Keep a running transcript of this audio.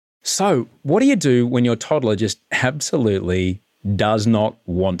So what do you do when your toddler just absolutely does not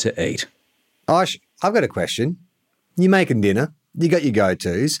want to eat? Ash, I've got a question. You're making dinner. You got your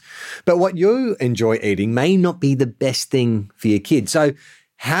go-tos. But what you enjoy eating may not be the best thing for your kid. So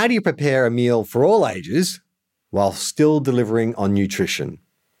how do you prepare a meal for all ages while still delivering on nutrition?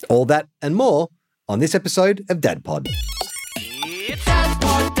 All that and more on this episode of Dad Pod. It's Dad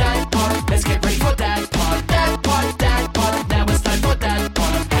Pod, Dad Pod. Let's get ready for Dad Pod, Dad Pod, Dad Pod. Now it's time for Dad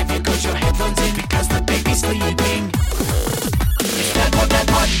Pod. Have you got your headphones in because the baby's sleeping? It's Dad Pod, Dad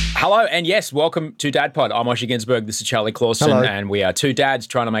Pod. Hello, and yes, welcome to Dad Pod. I'm Osher Ginsberg. This is Charlie Clausen, Hello. and we are two dads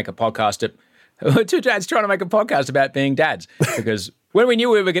trying to make a podcast. About being dads. Because when we knew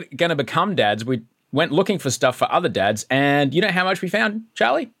we were going to become dads, we went looking for stuff for other dads, and you know how much we found,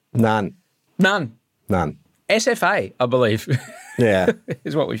 Charlie? None. SFA, I believe. Yeah.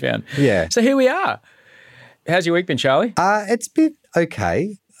 is what we found. Yeah. So here we are. How's your week been, Charlie? It's been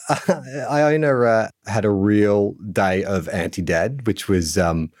okay. Iona had a real day of anti-dad, which was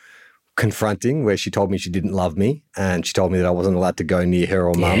confronting, where she told me she didn't love me and she told me that I wasn't allowed to go near her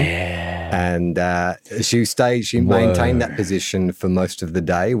or mum. And she maintained that position for most of the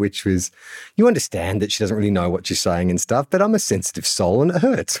day, which was, you understand that she doesn't really know what she's saying and stuff, but I'm a sensitive soul and it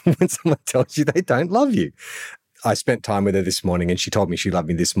hurts when someone tells you they don't love you. I spent time with her this morning and she told me she loved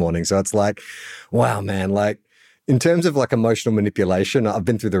me this morning. So it's like, wow, man, like in terms of like emotional manipulation, I've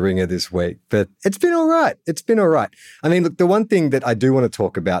been through the ringer this week, but it's been all right. I mean, look, the one thing that I do want to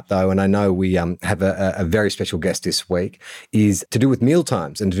talk about though, and I know we have a very special guest this week, is to do with meal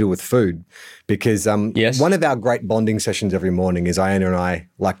times and to do with food. Because one of our great bonding sessions every morning is Iona and I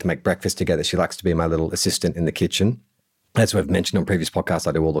like to make breakfast together. She likes to be my little assistant in the kitchen. As we've mentioned on previous podcasts,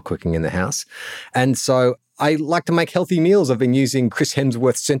 I do all the cooking in the house. And so I like to make healthy meals. I've been using Chris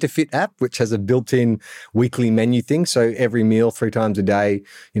Hemsworth's CenterFit app, which has a built-in weekly menu thing. So every meal, 3 times a day,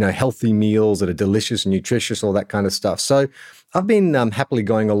 healthy meals that are delicious and nutritious, all that kind of stuff. So I've been happily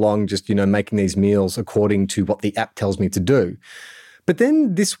going along just, making these meals according to what the app tells me to do. But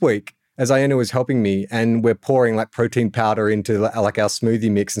then this week, as Iona was helping me and we're pouring like protein powder into like our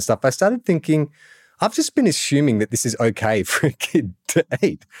smoothie mix and stuff, I started thinking, I've just been assuming that this is okay for a kid to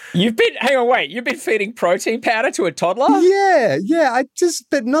eat. You've been feeding protein powder to a toddler? Yeah.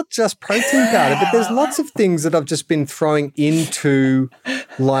 But not just protein powder, but there's lots of things that I've just been throwing into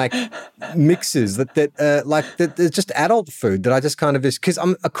like mixes that there's just adult food that I just kind of, because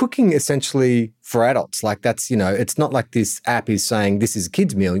I'm cooking essentially for adults. Like that's, it's not like this app is saying this is a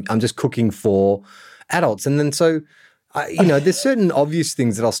kid's meal. I'm just cooking for adults. And then so, there's certain obvious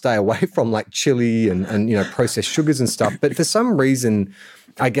things that I'll stay away from, like chili and processed sugars and stuff. But for some reason,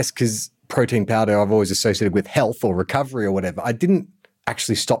 I guess because protein powder I've always associated with health or recovery or whatever, I didn't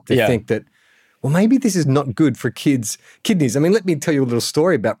actually stop to think that, well, maybe this is not good for kids' kidneys. I mean, let me tell you a little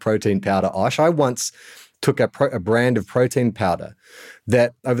story about protein powder, Osh. I once took a brand of protein powder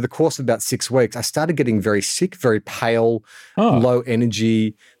that over the course of about 6 weeks, I started getting very sick, very pale, low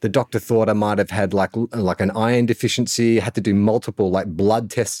energy. The doctor thought I might have had like an iron deficiency. I had to do multiple like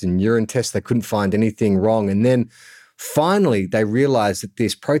blood tests and urine tests. They couldn't find anything wrong. And then finally, they realized that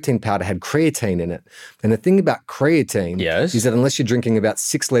this protein powder had creatine in it. And the thing about creatine is that unless you're drinking about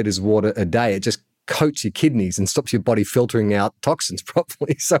 6 liters of water a day, it just coats your kidneys and stops your body filtering out toxins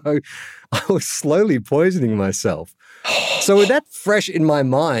properly. So I was slowly poisoning myself. So with that fresh in my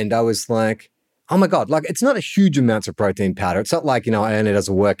mind, I was like, oh my God, like it's not a huge amounts of protein powder. It's not like, Iona does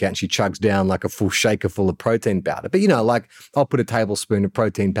a workout and she chugs down like a full shaker full of protein powder. But, like I'll put a tablespoon of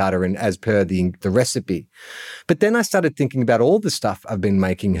protein powder in as per the recipe. But then I started thinking about all the stuff I've been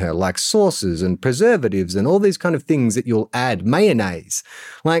making her, like sauces and preservatives and all these kind of things that you'll add, mayonnaise.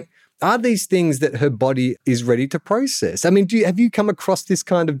 Like, are these things that her body is ready to process? I mean, have you come across this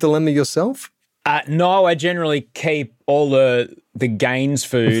kind of dilemma yourself? No, I generally keep all the Gaines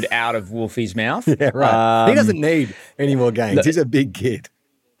food out of Wolfie's mouth. Yeah, right. He doesn't need any more Gaines. He's a big kid.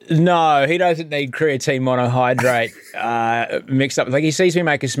 No, he doesn't need creatine monohydrate mixed up. Like he sees me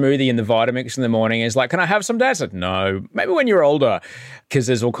make a smoothie in the Vitamix in the morning. He's like, can I have some, Dad? I said, no, maybe when you're older, because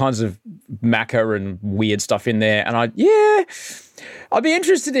there's all kinds of maca and weird stuff in there. And I'd be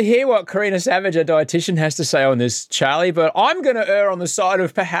interested to hear what Karina Savage, our dietitian, has to say on this, Charlie, but I'm going to err on the side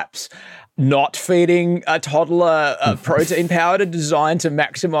of perhaps not feeding a toddler a protein powder designed to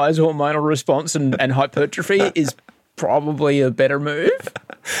maximize hormonal response and hypertrophy is probably a better move.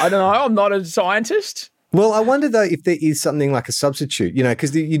 I don't know. I'm not a scientist. Well, I wonder though if there is something like a substitute,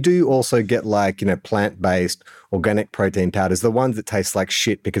 because you do also get like, plant-based organic protein powders, the ones that taste like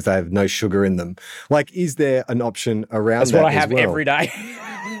shit because they have no sugar in them. Like, is there an option around That's that what I have every day,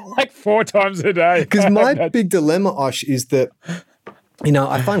 like 4 times a day. Because my big dilemma, Osh, is that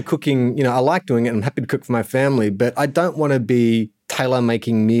I find cooking, I like doing it. I'm happy to cook for my family, but I don't want to be tailor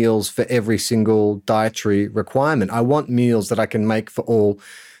making meals for every single dietary requirement. I want meals that I can make for all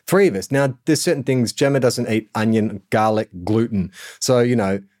three of us. Now, there's certain things. Gemma doesn't eat onion, garlic, gluten. So,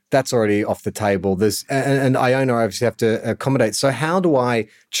 that's already off the table. And Iona obviously have to accommodate. So how do I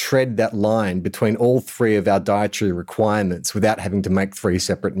tread that line between all three of our dietary requirements without having to make three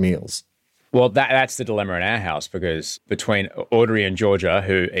separate meals? Well, that's the dilemma in our house, because between Audrey and Georgia,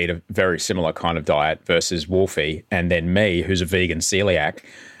 who eat a very similar kind of diet, versus Wolfie, and then me, who's a vegan celiac,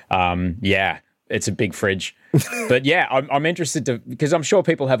 it's a big fridge. But yeah, I'm interested because I'm sure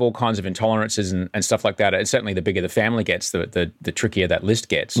people have all kinds of intolerances and stuff like that. And certainly the bigger the family gets, the trickier that list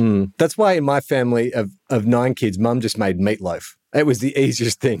gets. That's why in my family of 9 kids, Mum just made meatloaf. It was the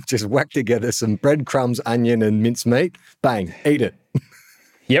easiest thing. Just whack together some breadcrumbs, onion and mincemeat. Bang, eat it.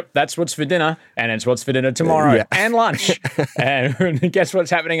 Yep, that's what's for dinner, and it's what's for dinner tomorrow and lunch. And guess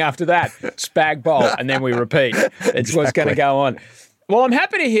what's happening after that? Spag bowl, and then we repeat. It's what's going to go on. Well, I'm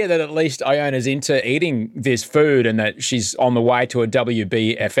happy to hear that at least Iona's into eating this food and that she's on the way to a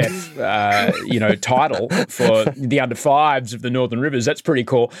WBFF, title for the under fives of the Northern Rivers. That's pretty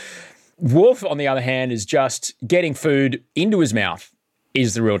cool. Wolf, on the other hand, is just getting food into his mouth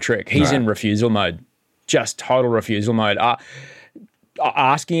is the real trick. He's in refusal mode, just total refusal mode.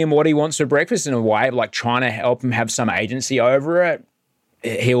 Asking him what he wants for breakfast in a way of like trying to help him have some agency over it.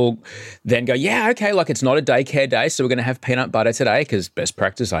 He'll then go, yeah, okay, like it's not a daycare day, so we're going to have peanut butter today because best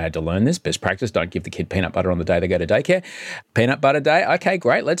practice, I had to learn this. Best practice, don't give the kid peanut butter on the day they go to daycare. Peanut butter day, okay,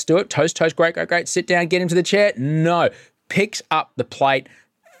 great, let's do it. Toast, great. Sit down, get him to the chair. No, picks up the plate,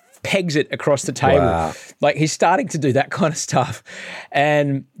 pegs it across the table. Wow. Like he's starting to do that kind of stuff.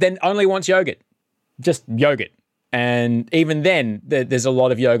 And then only wants yogurt, just yogurt. And even then, there's a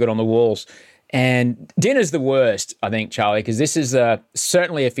lot of yogurt on the walls. And dinner's the worst, I think, Charlie, because this is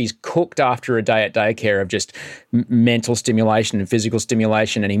certainly if he's cooked after a day at daycare of just mental stimulation and physical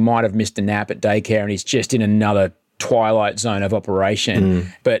stimulation, and he might have missed a nap at daycare and he's just in another twilight zone of operation.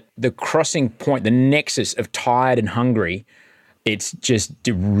 But the crossing point, the nexus of tired and hungry, it's just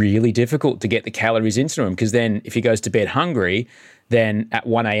really difficult to get the calories into him, because then if he goes to bed hungry, then at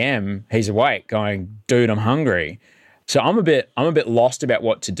 1 a.m. he's awake going, dude, I'm hungry. So I'm a bit lost about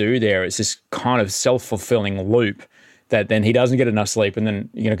what to do there. It's this kind of self-fulfilling loop that then he doesn't get enough sleep, and then,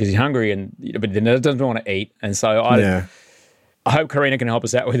 because he's hungry but then doesn't want to eat. And so I hope Karina can help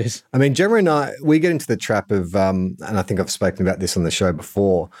us out with this. I mean, Gemma and I, we get into the trap of, and I think I've spoken about this on the show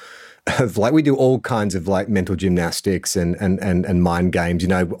before, of like we do all kinds of like mental gymnastics and mind games.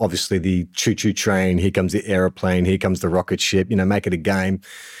 Obviously the choo-choo train, here comes the aeroplane, here comes the rocket ship, make it a game.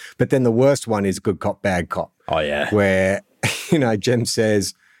 But then the worst one is good cop, bad cop. Oh, yeah. Where, Jem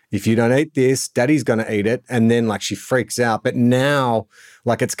says, if you don't eat this, daddy's going to eat it. And then like she freaks out. But now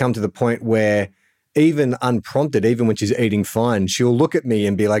like it's come to the point where even unprompted, even when she's eating fine, she'll look at me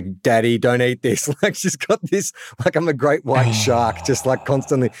and be like, daddy, don't eat this. Like she's got this, like I'm a great white shark, just like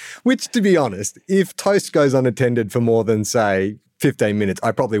constantly, which to be honest, if toast goes unattended for more than say 15 minutes,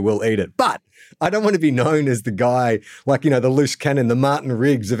 I probably will eat it. But I don't want to be known as the guy, like, the loose cannon, the Martin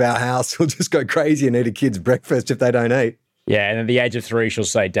Riggs of our house who'll just go crazy and eat a kid's breakfast if they don't eat. Yeah, and at the age of 3, she'll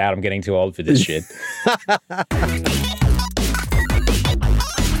say, Dad, I'm getting too old for this shit.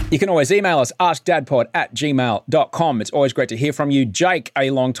 You can always email us, askdadpod@gmail.com. It's always great to hear from you. Jake, a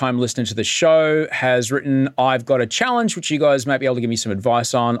long-time listener to the show, has written, I've got a challenge which you guys might be able to give me some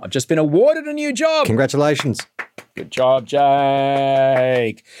advice on. I've just been awarded a new job. Congratulations. Good job,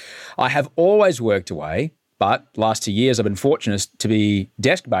 Jake. I have always worked away, but last 2 years I've been fortunate to be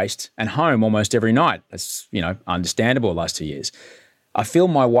desk-based and home almost every night. That's, understandable last 2 years. I feel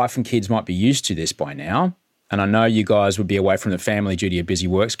my wife and kids might be used to this by now, and I know you guys would be away from the family due to your busy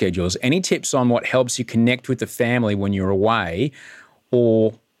work schedules. Any tips on what helps you connect with the family when you're away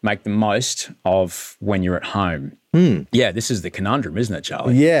or make the most of when you're at home? Yeah, this is the conundrum, isn't it,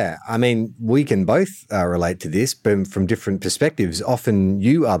 Charlie? Yeah. I mean, we can both relate to this, but from different perspectives. Often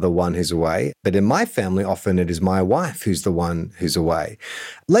you are the one who's away, but in my family, often it is my wife who's the one who's away.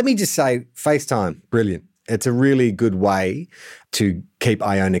 Let me just say, FaceTime, brilliant. It's a really good way to keep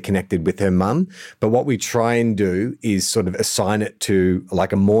Iona connected with her mum. But what we try and do is sort of assign it to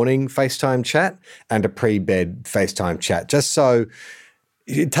like a morning FaceTime chat and a pre-bed FaceTime chat, just so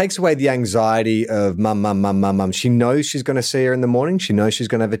it takes away the anxiety of mum. She knows she's going to see her in the morning. She knows she's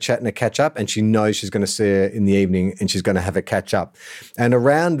going to have a chat and a catch up, and she knows she's going to see her in the evening and she's going to have a catch up. And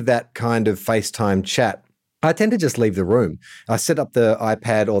around that kind of FaceTime chat, I tend to just leave the room. I set up the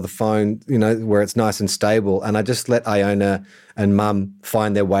iPad or the phone, where it's nice and stable, and I just let Iona and mum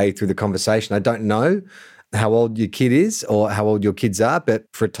find their way through the conversation. I don't know how old your kid is or how old your kids are, but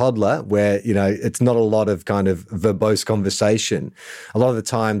for a toddler where, it's not a lot of kind of verbose conversation, a lot of the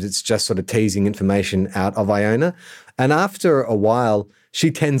times it's just sort of teasing information out of Iona. And after a while,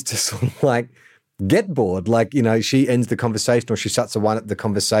 she tends to sort of like get bored. Like, she ends the conversation or she shuts the one at the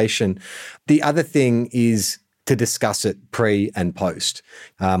conversation. The other thing is to discuss it pre and post.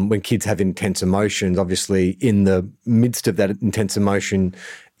 When kids have intense emotions, obviously in the midst of that intense emotion,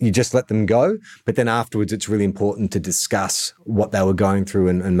 you just let them go. But then afterwards, it's really important to discuss what they were going through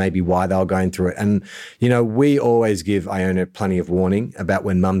and maybe why they were going through it. And, we always give Iona plenty of warning about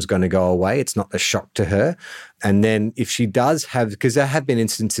when mum's going to go away. It's not a shock to her. And then if she does have, because there have been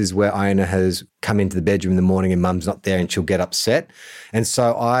instances where Iona has come into the bedroom in the morning and mum's not there and she'll get upset. And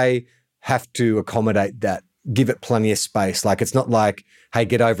so I have to accommodate that, give it plenty of space. Like, it's not like, hey,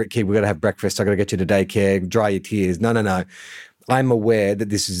 get over it, kid. We've got to have breakfast. I've got to get you to daycare, dry your tears. No. I'm aware that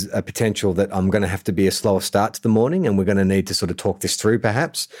this is a potential that I'm going to have to be a slower start to the morning and we're going to need to sort of talk this through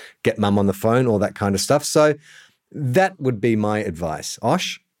perhaps, get mum on the phone, all that kind of stuff. So that would be my advice.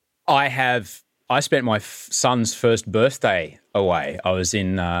 Osh? I spent my son's first birthday away. I was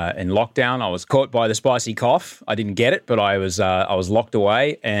in lockdown. I was caught by the spicy cough. I didn't get it, but I was locked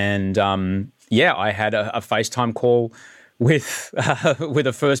away. And I had a FaceTime call with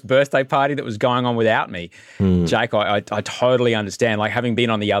a first birthday party that was going on without me. Jake, I totally understand. Like, having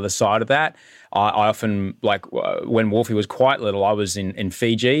been on the other side of that, I often, like, when Wolfie was quite little, I was in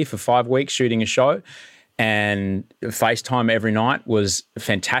Fiji for 5 weeks shooting a show, and FaceTime every night was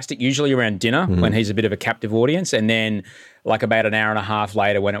fantastic, usually around dinner when he's a bit of a captive audience. And then like about an hour and a half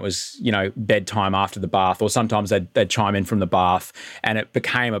later when it was, bedtime after the bath, or sometimes they'd chime in from the bath, and it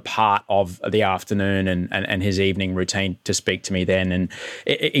became a part of the afternoon and his evening routine to speak to me then. And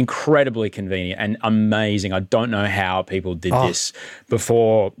incredibly convenient and amazing. I don't know how people did this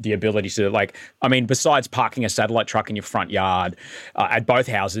before the ability to, besides parking a satellite truck in your front yard at both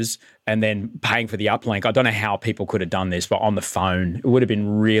houses and then paying for the uplink, I don't know how people could have done this, but on the phone, it would have been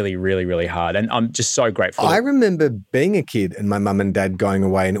really, really, really hard. And I'm just so grateful. I remember being a kid and my mum and dad going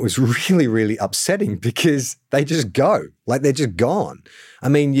away, and it was really, really upsetting because they just go. Like, they're just gone. I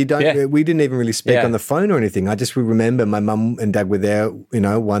mean, we didn't even really speak on the phone or anything. I just remember my mum and dad were there,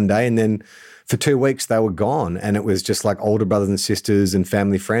 one day, and then for 2 weeks they were gone. And it was just like older brothers and sisters and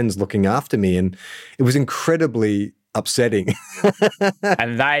family friends looking after me. And it was incredibly upsetting.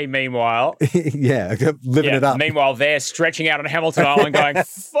 And they, meanwhile... living it up. Meanwhile, they're stretching out on Hamilton Island going,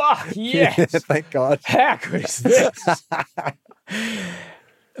 fuck, yes. Yeah, thank God. How good is this?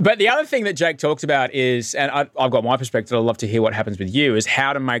 But the other thing that Jake talks about is, and I've got my perspective, I'd love to hear what happens with you, is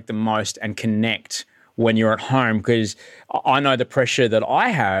how to make the most and connect when you're at home. Because I know the pressure that I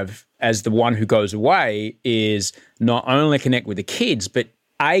have as the one who goes away is not only connect with the kids, but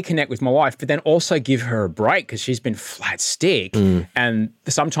connect with my wife, but then also give her a break because she's been flat stick. And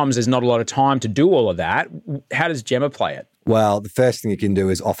sometimes there's not a lot of time to do all of that. How does Gemma play it? Well, the first thing you can do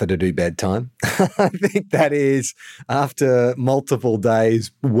is offer to do bedtime. I think that is, after multiple days,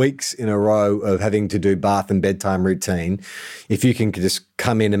 weeks in a row of having to do bath and bedtime routine, if you can just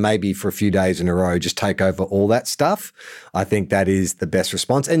come in and maybe for a few days in a row just take over all that stuff, I think that is the best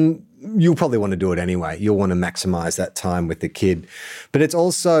response. And you'll probably want to do it anyway. You'll want to maximize that time with the kid. But it's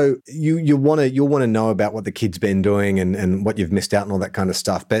also, you'll want to know about what the kid's been doing and what you've missed out and all that kind of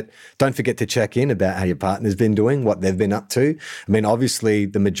stuff. But don't forget to check in about how your partner's been doing, what they've been up to. I mean, obviously,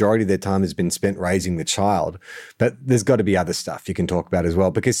 the majority of their time has been spent raising the child, but there's got to be other stuff you can talk about as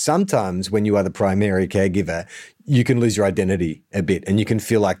well. Because sometimes when you are the primary caregiver, you can lose your identity a bit and you can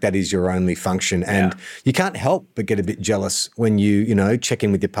feel like that is your only function. And you can't help but get a bit jealous when you check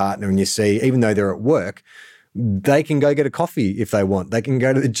in with your partner and you see, even though they're at work, they can go get a coffee if they want. They can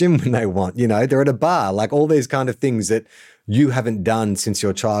go to the gym when they want. They're at a bar, like all these kind of things that you haven't done since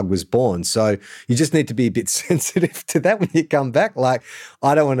your child was born. So you just need to be a bit sensitive to that when you come back. Like,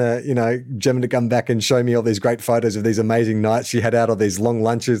 I don't want to, Gemma to come back and show me all these great photos of these amazing nights she had out, all these long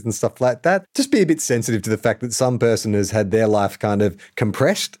lunches and stuff like that. Just be a bit sensitive to the fact that some person has had their life kind of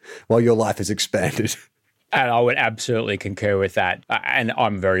compressed while your life has expanded. And I would absolutely concur with that. And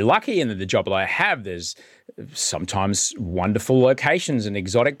I'm very lucky in the job that I have. There's sometimes wonderful locations and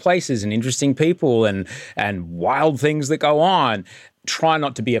exotic places and interesting people and wild things that go on. Try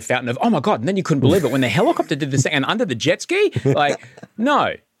not to be a fountain of, oh my God, and then you couldn't believe it when the helicopter did this thing and under the jet ski. Like,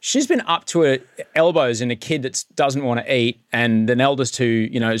 no. She's been up to her elbows in a kid that doesn't want to eat, and an eldest who,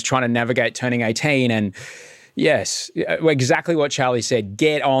 is trying to navigate turning 18. And yes, exactly what Charlie said,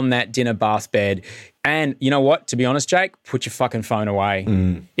 get on that dinner bath bed. And you know what? To be honest, Jake, put your fucking phone away.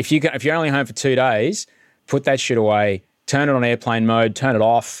 If you're only home for 2 days, put that shit away, turn it on airplane mode, turn it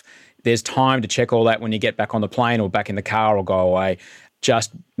off. there's time to check all that when you get back on the plane or back in the car or go away.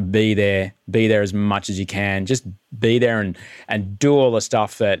 Just be there as much as you can. Just be there and do all the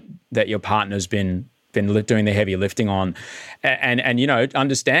stuff that your partner's been doing the heavy lifting on, and you know,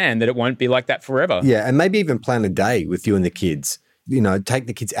 understand that it won't be like that forever. Yeah, and maybe even plan a day with you and the kids. You know, take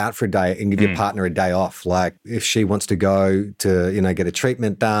the kids out for a day and give your partner a day off. Like if she wants to go to, you know, get a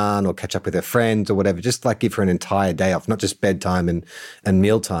treatment done or catch up with her friends or whatever, just like give her an entire day off, not just bedtime and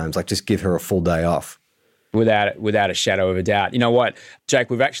meal times. Like just give her a full day off. Without a shadow of a doubt. You know what, Jake,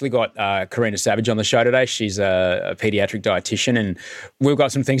 we've actually got Karina Savage on the show today. She's a pediatric dietitian, and we've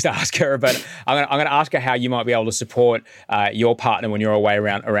got some things to ask her. But I'm going to ask her how you might be able to support your partner when you're away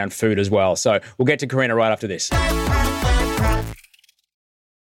around food as well. So we'll get to Karina right after this.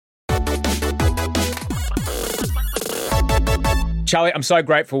 Charlie, I'm so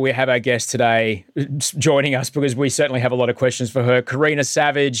grateful we have our guest today joining us because we certainly have a lot of questions for her. Karina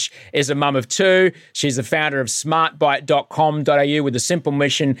Savage is a mum of two. She's the founder of smartbite.com.au with a simple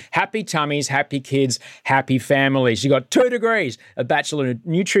mission: happy tummies, happy kids, happy families. She got 2 degrees, a Bachelor in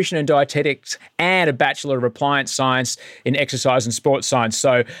Nutrition and Dietetics and a Bachelor of Applied Science in Exercise and Sports Science.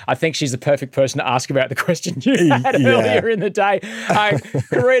 So I think she's the perfect person to ask about the question you had earlier in the day.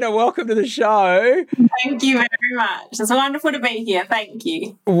 Karina, welcome to the show. Thank you very much. It's wonderful to be here. Thank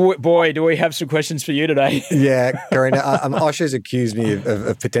you. Boy, do we have some questions for you today. Yeah, Karina, Osher's accused me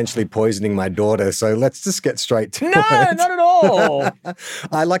of potentially poisoning my daughter, so let's just get straight to it. No, not at all.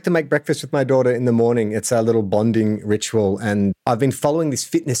 I like to make breakfast with my daughter in the morning. It's our little bonding ritual, and I've been following this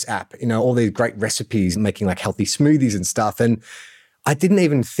fitness app, you know, all these great recipes, making like healthy smoothies and stuff, and I didn't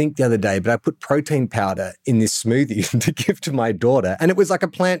even think the other day, but I put protein powder in this smoothie to give to my daughter, and it was like a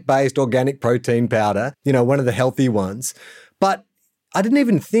plant-based organic protein powder, you know, one of the healthy ones, but I didn't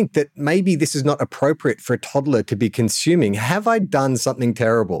even think that maybe this is not appropriate for a toddler to be consuming. Have I done something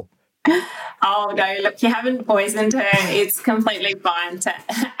terrible? Oh, no, look, you haven't poisoned her. It's completely fine to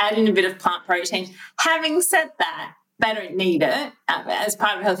add in a bit of plant protein. Having said that, they don't need it. As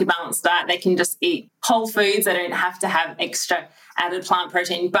part of a healthy balanced diet, they can just eat whole foods. They don't have to have extra added plant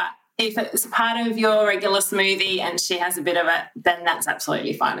protein. But if it's part of your regular smoothie and she has a bit of it, then that's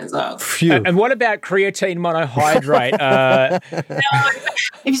absolutely fine as well. And what about creatine monohydrate?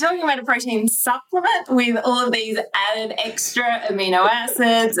 If you're talking about a protein supplement with all of these added extra amino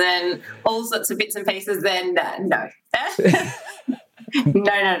acids and all sorts of bits and pieces, then no.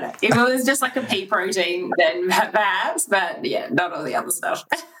 No. If it was just like a pea protein, then perhaps, but yeah, not all the other stuff.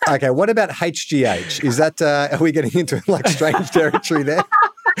 Okay, what about HGH? Is that, are we getting into like strange territory there?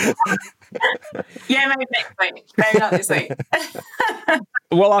 Yeah, maybe next week. Maybe not this week.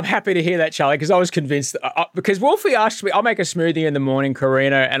 Well, I'm happy to hear that, Charlie, because I was convinced, because Wolfie asked me, I'll make a smoothie in the morning,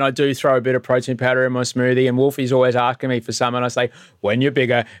 Karina, and I do throw a bit of protein powder in my smoothie, and Wolfie's always asking me for some, and I say, when you're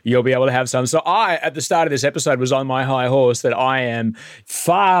bigger, you'll be able to have some. So I, at the start of this episode, was on my high horse that I am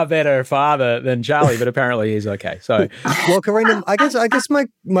far better father than Charlie, but apparently he's okay. So, well, Karina, I guess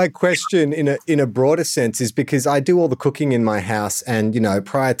my question in a broader sense is because I do all the cooking in my house, and, you know,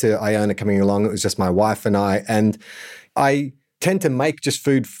 prior to Iona coming along, it was just my wife and I tend to make just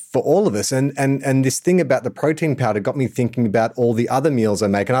food for all of us. And this thing about the protein powder got me thinking about all the other meals I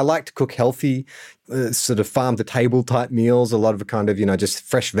make. And I like to cook healthy, sort of farm-to-table type meals, a lot of kind of, you know, just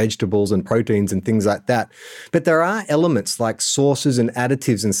fresh vegetables and proteins and things like that. But there are elements like sauces and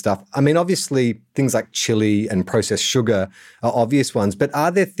additives and stuff. I mean, obviously, things like chili and processed sugar are obvious ones. But are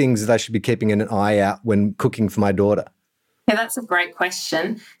there things that I should be keeping an eye out when cooking for my daughter? Yeah, that's a great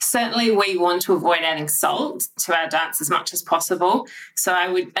question. Certainly, we want to avoid adding salt to our diets as much as possible. So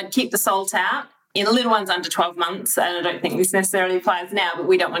I'd keep the salt out. In little ones under 12 months, and I don't think this necessarily applies now, but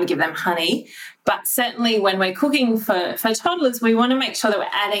we don't want to give them honey. But certainly when we're cooking for toddlers, we want to make sure that we're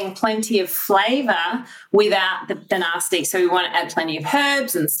adding plenty of flavour without the nasty. So we want to add plenty of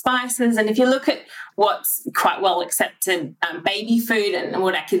herbs and spices. And if you look at what's quite well accepted baby food and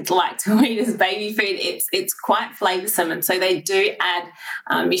what our kids like to eat as baby food, it's quite flavoursome. And so they do add,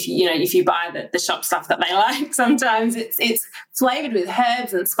 if you buy the shop stuff that they like, sometimes it's flavoured with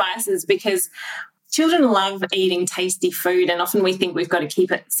herbs and spices because children love eating tasty food, and often we think we've got to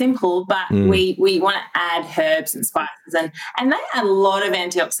keep it simple, but we want to add herbs and spices, and they add a lot of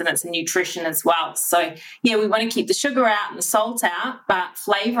antioxidants and nutrition as well. So, yeah, we want to keep the sugar out and the salt out, but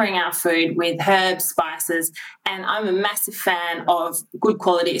flavouring our food with herbs, spices, and I'm a massive fan of good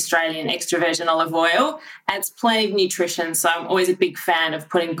quality Australian extra virgin olive oil. Adds plenty of nutrition, so I'm always a big fan of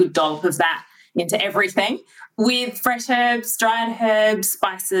putting a good dollop of that into everything. With fresh herbs, dried herbs,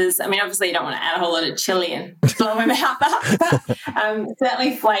 spices. I mean, obviously you don't want to add a whole lot of chili and blow them out, but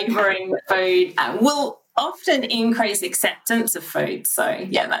certainly flavouring the food. We'll often increase acceptance of food. So,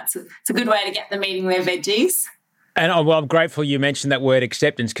 yeah, it's a good way to get them eating their veggies. And well, I'm grateful you mentioned that word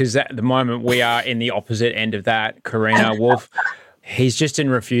acceptance, because at the moment we are in the opposite end of that. Karina, Wolf, he's just in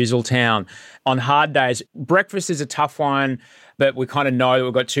refusal town. On hard days, breakfast is a tough one, but we kind of know that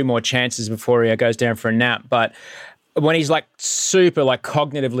we've got 2 more chances before he goes down for a nap. But when he's like super like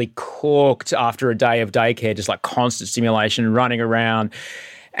cognitively cooked after a day of daycare, just like constant stimulation, running around,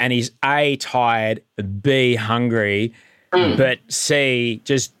 and he's A, tired, B, hungry, but C,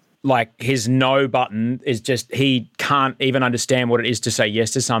 just like his no button is just, he can't even understand what it is to say yes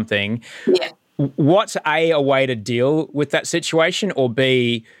to something. Yeah. What's a way to deal with that situation? Or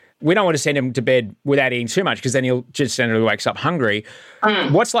B, we don't want to send him to bed without eating too much, because then he'll just generally wakes up hungry.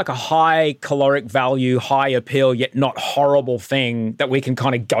 What's like a high caloric value, high appeal, yet not horrible thing that we can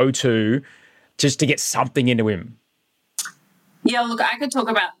kind of go to just to get something into him? Yeah, look, I could talk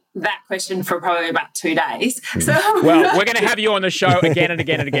about that question for probably about 2 days. So, well, we're going to have you on the show again and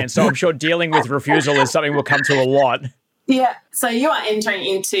again and again. So I'm sure dealing with refusal is something we'll come to a lot. Yeah. So you are entering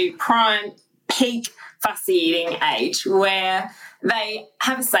into prime peak fussy eating age, where they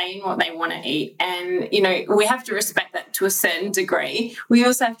have a say in what they want to eat. And, we have to respect that to a certain degree. We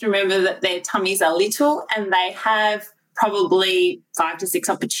also have to remember that their tummies are little and they have probably 5 to 6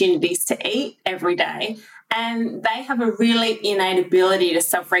 opportunities to eat every day. And they have a really innate ability to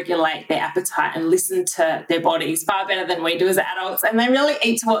self-regulate their appetite and listen to their bodies far better than we do as adults. And they really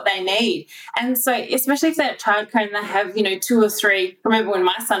eat to what they need. And so, especially if they're at childcare and they have, 2 or 3, remember when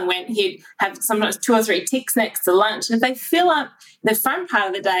my son went, he'd have sometimes 2 or 3 ticks next to lunch. And if they fill up the front part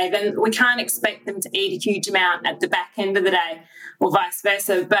of the day, then we can't expect them to eat a huge amount at the back end of the day, or vice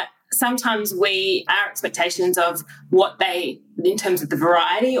versa. But sometimes our expectations of what they, in terms of the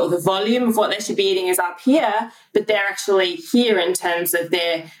variety or the volume of what they should be eating, is up here, but they're actually here in terms of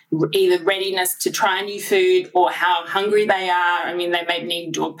their either readiness to try new food or how hungry they are. I mean, they may need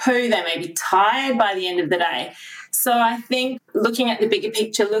to do a poo, they may be tired by the end of the day. So I think looking at the bigger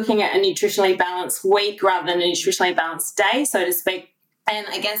picture, looking at a nutritionally balanced week rather than a nutritionally balanced day, so to speak, and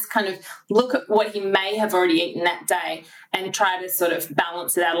I guess kind of look at what he may have already eaten that day and try to sort of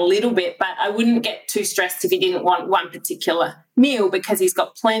balance it out a little bit. But I wouldn't get too stressed if he didn't want one particular meal, because he's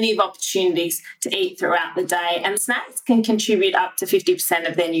got plenty of opportunities to eat throughout the day. And snacks can contribute up to 50%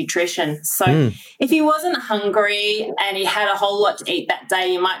 of their nutrition. So if he wasn't hungry and he had a whole lot to eat that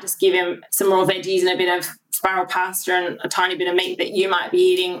day, you might just give him some raw veggies and a bit of spiral pasta and a tiny bit of meat that you might be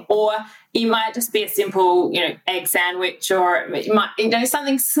eating, or it might just be a simple, egg sandwich, or it might,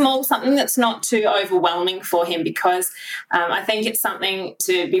 something small, something that's not too overwhelming for him, because I think it's something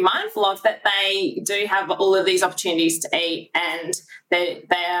to be mindful of, that they do have all of these opportunities to eat, and they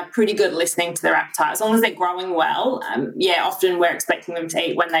are pretty good listening to their appetite. As long as they're growing well, often we're expecting them to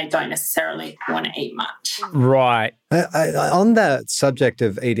eat when they don't necessarily want to eat much. Right. On the subject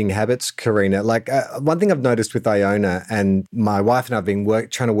of eating habits, Karina, one thing I've noticed with Iona, and my wife and I have been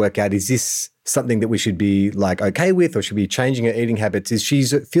trying to work out, is this something that we should be okay with, or should be changing her eating habits,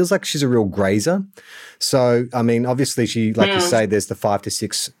 is it feels like she's a real grazer. So, I mean, obviously she, like you say, there's the 5 to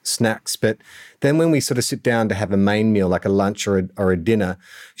 6 snacks, but then when we sort of sit down to have a main meal, like a lunch or a dinner,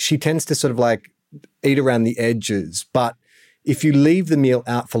 she tends to sort of eat around the edges. But if you leave the meal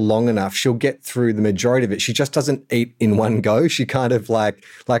out for long enough, she'll get through the majority of it. She just doesn't eat in one go. She kind of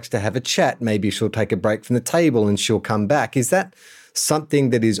likes to have a chat. Maybe she'll take a break from the table and she'll come back. Is that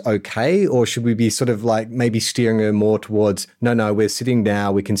something that is okay, or should we be sort of maybe steering her more towards, no, we're sitting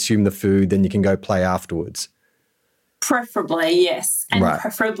now, we consume the food, then you can go play afterwards? Preferably, yes. And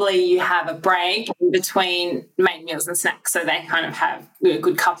preferably you have a break in between main meals and snacks, so they kind of have a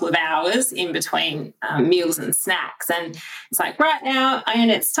good couple of hours in between meals and snacks. And it's right now,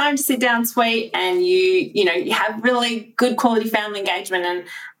 Iona, it's time to sit down, sweet, and you have really good quality family engagement. And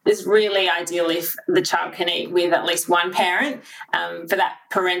it's really ideal if the child can eat with at least one parent. For that,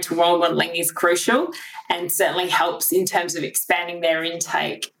 parental role modelling is crucial, and certainly helps in terms of expanding their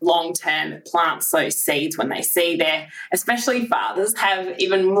intake long-term. It plants those seeds when they see especially fathers have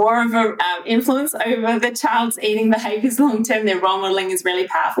even more of an influence over the child's eating behaviours long-term. Their role modelling is really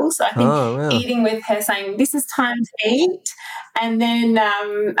powerful. So I think eating with her, saying, this is time to eat, and then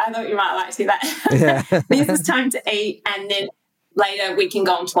I thought you might like to see that. Yeah. This is time to eat, and then later we can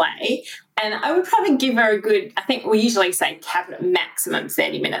go and play. And I would probably give her a good, I think we usually say cap it at maximum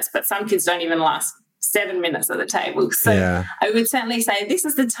 30 minutes, but some kids don't even last 7 minutes at the table. So I would certainly say this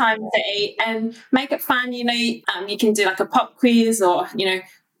is the time to eat, and make it fun. You can do a pop quiz, or,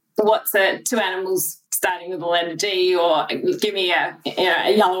 what's 2 animals starting with the letter G, or give me a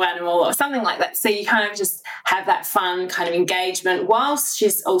yellow animal or something like that. So you kind of just have that fun kind of engagement whilst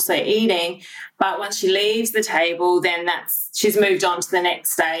she's also eating. But once she leaves the table, then she's moved on to the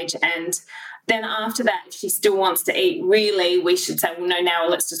next stage. And then after that, if she still wants to eat, really, we should say, well, no, now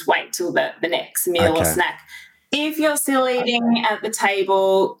let's just wait till the next meal or snack. If you're still eating at the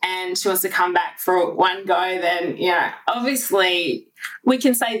table and she wants to come back for one go, then, obviously we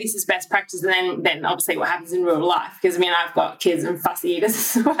can say this is best practice, and then obviously what happens in real life, because, I've got kids and fussy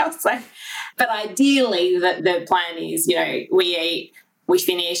eaters as well. So, but ideally the plan is, we eat, we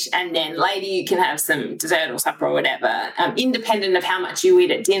finish, and then later you can have some dessert or supper or whatever, independent of how much you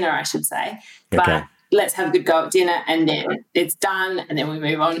eat at dinner, I should say. Okay. But let's have a good go at dinner, and then it's done, and then we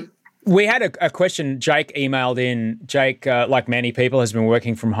move on. We had a question. Jake emailed in. Jake, like many people, has been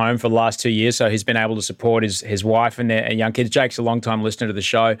working from home for the last 2 years, so he's been able to support his wife and their young kids. Jake's a long-time listener to the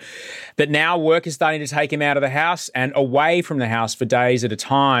show. But now work is starting to take him out of the house and away from the house for days at a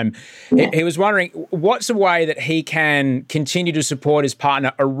time. He was wondering, what's a way that he can continue to support his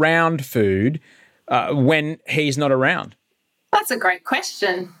partner around food when he's not around? That's a great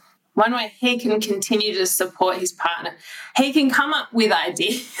question. One way he can continue to support his partner, he can come up with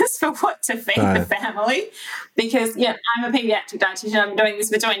ideas for what to feed the family, because, I'm a paediatric dietitian. I've been doing this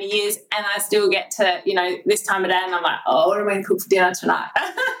for 20 years, and I still get to, this time of day, and I'm like, oh, what am I going to cook for dinner tonight?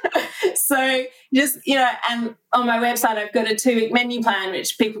 So just, and on my website, I've got a 2-week menu plan,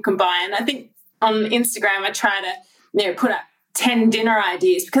 which people can buy. And I think on Instagram, I try to, put up 10 dinner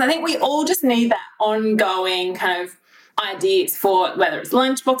ideas, because I think we all just need that ongoing kind of ideas for whether it's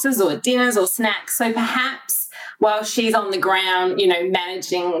lunch boxes or dinners or snacks. So perhaps while she's on the ground,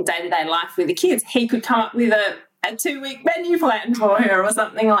 managing day-to-day life with the kids, he could come up with a 2-week menu plan for her or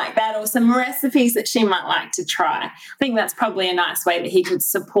something like that, or some recipes that she might like to try. I think that's probably a nice way that he could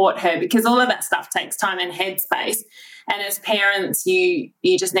support her, because all of that stuff takes time and headspace. And as parents, you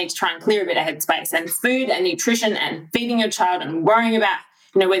just need to try and clear a bit of headspace, and food and nutrition and feeding your child and worrying about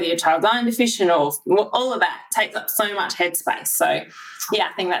whether your child's iron deficient or all of that takes up so much headspace. So, I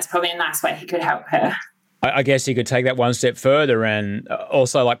think that's probably a nice way he could help her. I guess you could take that one step further and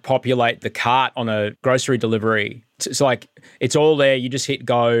also populate the cart on a grocery delivery. It's like it's all there. You just hit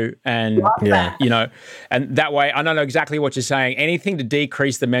go and, and that way, I don't know exactly what you're saying. Anything to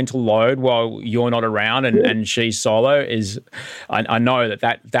decrease the mental load while you're not around and she's solo is, I know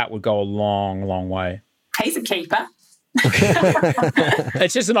that would go a long, long way. He's a keeper.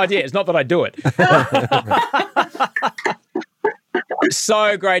 It's just an idea. It's not that I do it.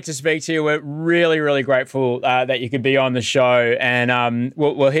 So great to speak to you. We're really, really grateful that you could be on the show, and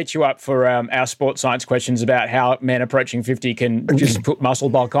we'll hit you up for our sports science questions about how men approaching 50 can just put muscle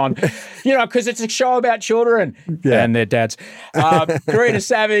bulk on, because it's a show about children and their dads. Karina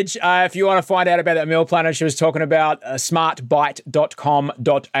Savage, if you want to find out about that meal planner she was talking about,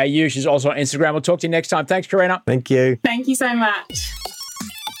 smartbite.com.au. She's also on Instagram. We'll talk to you next time. Thanks, Karina. Thank you. Thank you so much.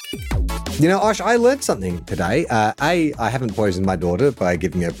 Osh, I learned something today. I haven't poisoned my daughter by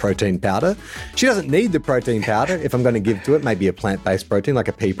giving her protein powder. She doesn't need the protein powder if I'm going to give to it, maybe a plant-based protein like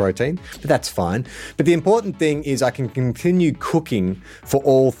a pea protein, but that's fine. But the important thing is I can continue cooking for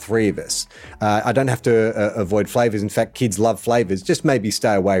all three of us. I don't have to avoid flavors. In fact, kids love flavors. Just maybe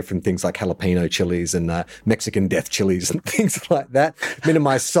stay away from things like jalapeno chilies and Mexican death chilies and things like that.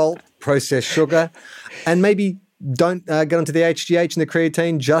 Minimize salt, processed sugar, and maybe don't get onto the HGH and the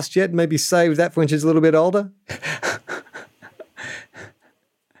creatine just yet. Maybe save that for when she's a little bit older.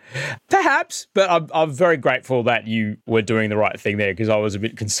 Perhaps, but I'm very grateful that you were doing the right thing there, because I was a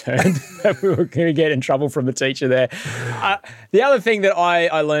bit concerned that we were going to get in trouble from the teacher there. The other thing that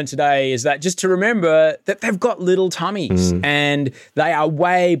I learned today is that just to remember that they've got little tummies and they are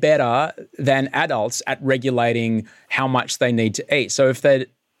way better than adults at regulating how much they need to eat. So if they're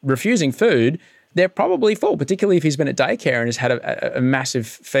refusing food, they're probably full, particularly if he's been at daycare and has had a massive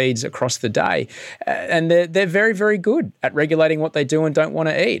feeds across the day. And they're very, very good at regulating what they do and don't want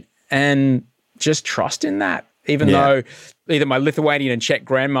to eat. And just trust in that, even though either my Lithuanian and Czech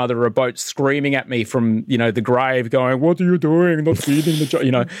grandmother are both screaming at me from, the grave going, what are you doing? Not feeding the child,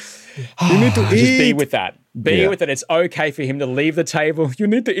 you need to eat. Just be with that. Be with it. It's okay for him to leave the table. You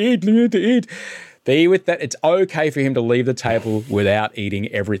need to eat. You need to eat. Be with that. It's okay for him to leave the table without eating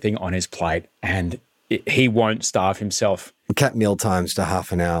everything on his plate, and he won't starve himself. Cut meal times to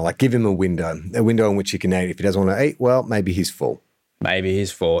half an hour. Give him a window in which he can eat. If he doesn't want to eat, well, maybe he's full. Maybe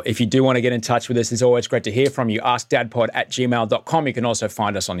he's 4. If you do want to get in touch with us, it's always great to hear from you. AskDadPod@gmail.com. You can also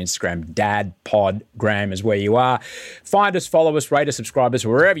find us on Instagram. DadPodgram is where you are. Find us, follow us, rate us, subscribe us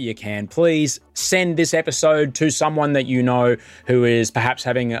wherever you can. Please send this episode to someone that you know who is perhaps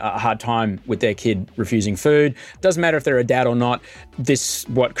having a hard time with their kid refusing food. Doesn't matter if they're a dad or not. This,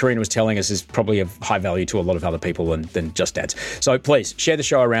 what Karina was telling us, is probably of high value to a lot of other people than just dads. So please share the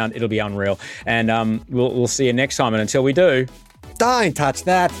show around. It'll be unreal. And we'll see you next time. And until we do, Don't touch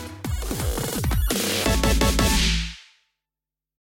that.